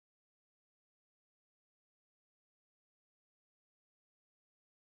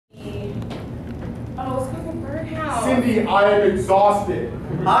Oh, let's go to the birdhouse. Cindy, I am exhausted.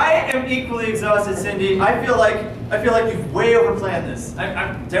 I am equally exhausted, Cindy. I feel like you've way overplanned this.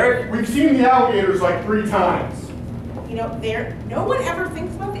 Derek. We've seen the alligators like 3 times. You know, no one ever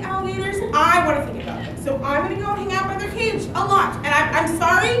thinks about the alligators. I want to think about them. So I'm going to go hang out by their cage a lot. And I'm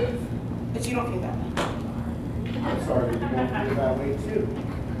sorry, but you don't feel that way. I'm sorry that you don't feel that way too.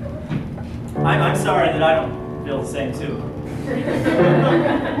 I'm sorry that I don't feel the same too.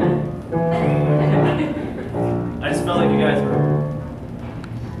 I just felt like you guys were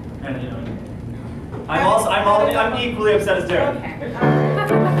kind of, you know. I'm equally upset as Derek. Okay.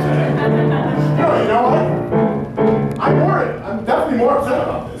 No, you know what? I'm definitely more upset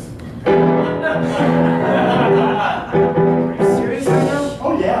about this. Are you serious right now?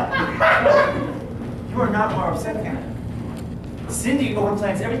 Oh yeah. You are not more upset than that. Cindy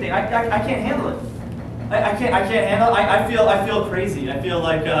overplans everything. I can't handle it. I can't handle it. I feel crazy. I feel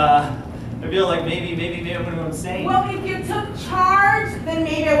like maybe I'm gonna go insane. Well, if you took charge, then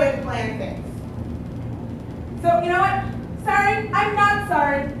maybe I wouldn't plan things. So, you know what? Sorry, I'm not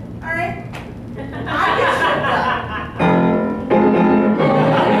sorry. All right? I get shit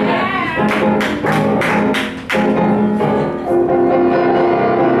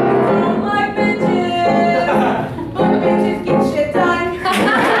Don't like bitches, but bitches get shit done.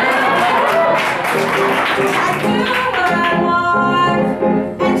 I do what I want,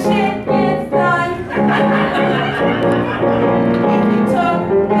 and shit gets done. If you took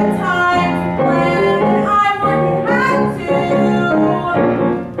the time to plan, I wouldn't have to.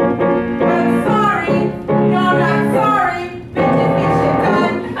 I'm sorry, no, I'm not sorry. Bitches get shit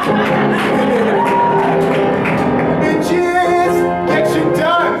done. Bitches, get you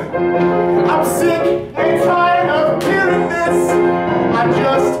done. I'm sick and tired of hearing this. I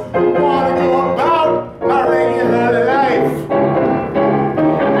just want to go about my regular life.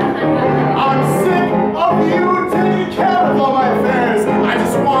 I'm sick of you taking care of all my affairs. I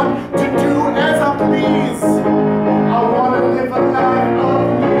just want to do as I please. I want to live a life of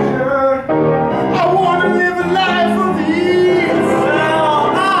leisure. I want to live a life of ease. Well,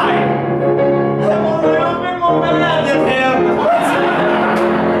 I am a little bit more mad than him.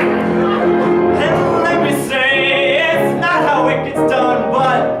 And let me say, it's not how it gets done,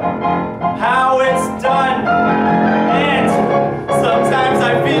 but how it's done. And sometimes I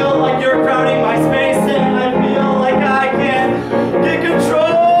feel like you're crowding my space, and I feel like I can't get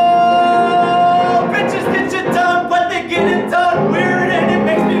control. Bitches get shit done, but they get it done weird, and it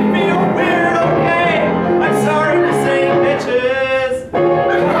makes me feel weird, okay? I'm sorry for saying bitches.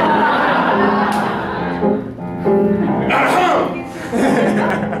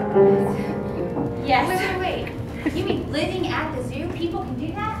 Yes. Wait. You mean living at the zoo? People can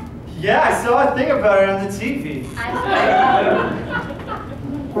do that? Yeah, I saw a thing about it on the TV. I'm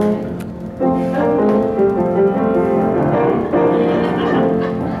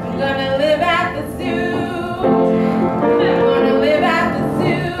gonna live at the zoo. I'm gonna live at the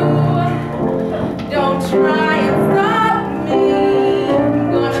zoo. Don't try and stop me.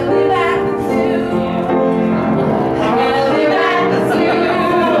 I'm gonna live at the zoo. I'm gonna live at the zoo.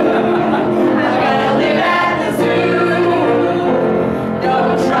 I'm gonna live at the zoo.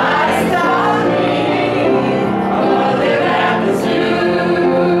 Don't try to stop me. I'm gonna live at the zoo.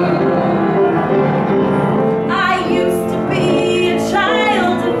 I used to be a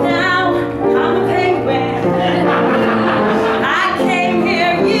child and now I'm a penguin. I came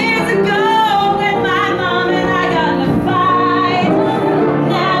here years ago with my mom and I got in a fight.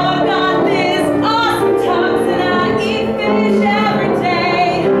 Now I've got this awesome tux and I eat fish every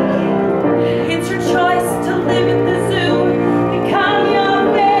day. It's your choice to live at the zoo. Become your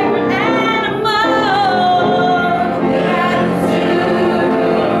favorite animal. Live at the zoo.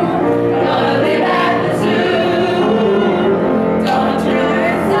 Gonna live at the zoo. Don't try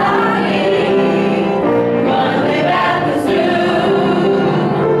to stop me. Gonna live at the zoo.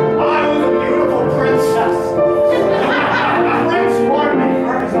 I was a beautiful princess. Prince wanted me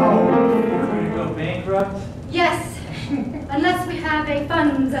for his own. We're gonna go bankrupt? Yes. Unless we have a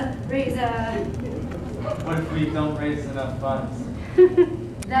fundraiser. What if we don't raise enough funds?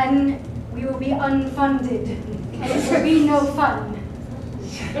 Then we will be unfunded. And it will be no fun.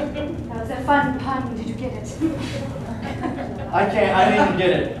 That was a fun pun. Did you get it? I didn't even get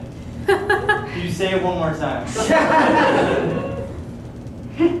it. Can you say it one more time?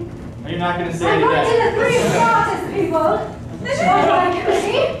 Are you not gonna say I'm it going to again? the 3 smartest people. This is my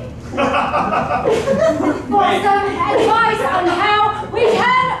committee. For some advice on how we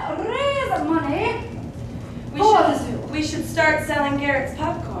can raise money for the zoo. We should start selling Garrett's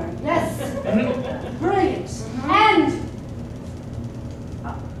popcorn. Yes. Brilliant. And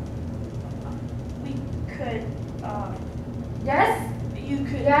we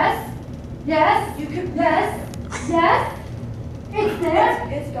Yes? You could. Yes? Yes? It's there?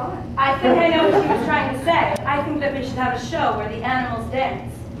 It's gone. I think I know what she was trying to say. I think that we should have a show where the animals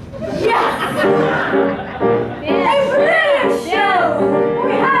dance. Yes! A brilliant show!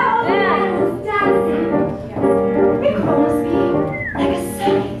 We have all the animals dancing. It could almost be like a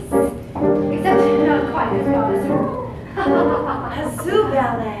circus. Except not quite as far as A zoo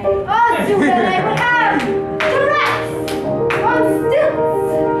ballet. Oh, zoo ballet would have giraffes on stilts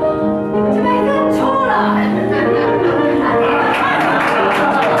to make them taller.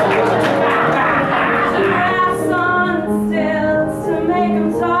 Giraffes on stilts to make them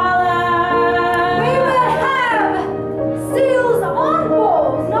taller. We will have seals on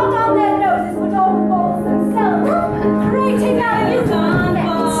balls, not on their noses, but on the balls themselves, creating a new effect.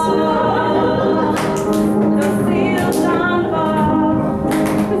 The seals on ball.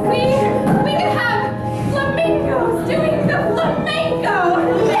 We could have flamingos doing the flamenco.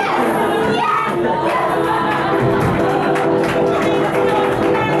 Yes, yes, yes.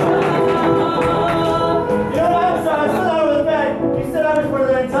 You know what? I'm sorry. I still thought it was bad. You said I was one of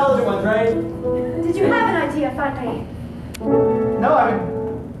the intelligent ones, right? Did you have an idea, finally? No, I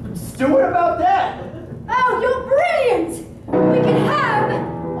mean, Stuart about that. Oh, you're brilliant! We can have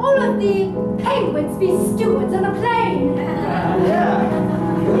all of the penguins be stewards on a plane.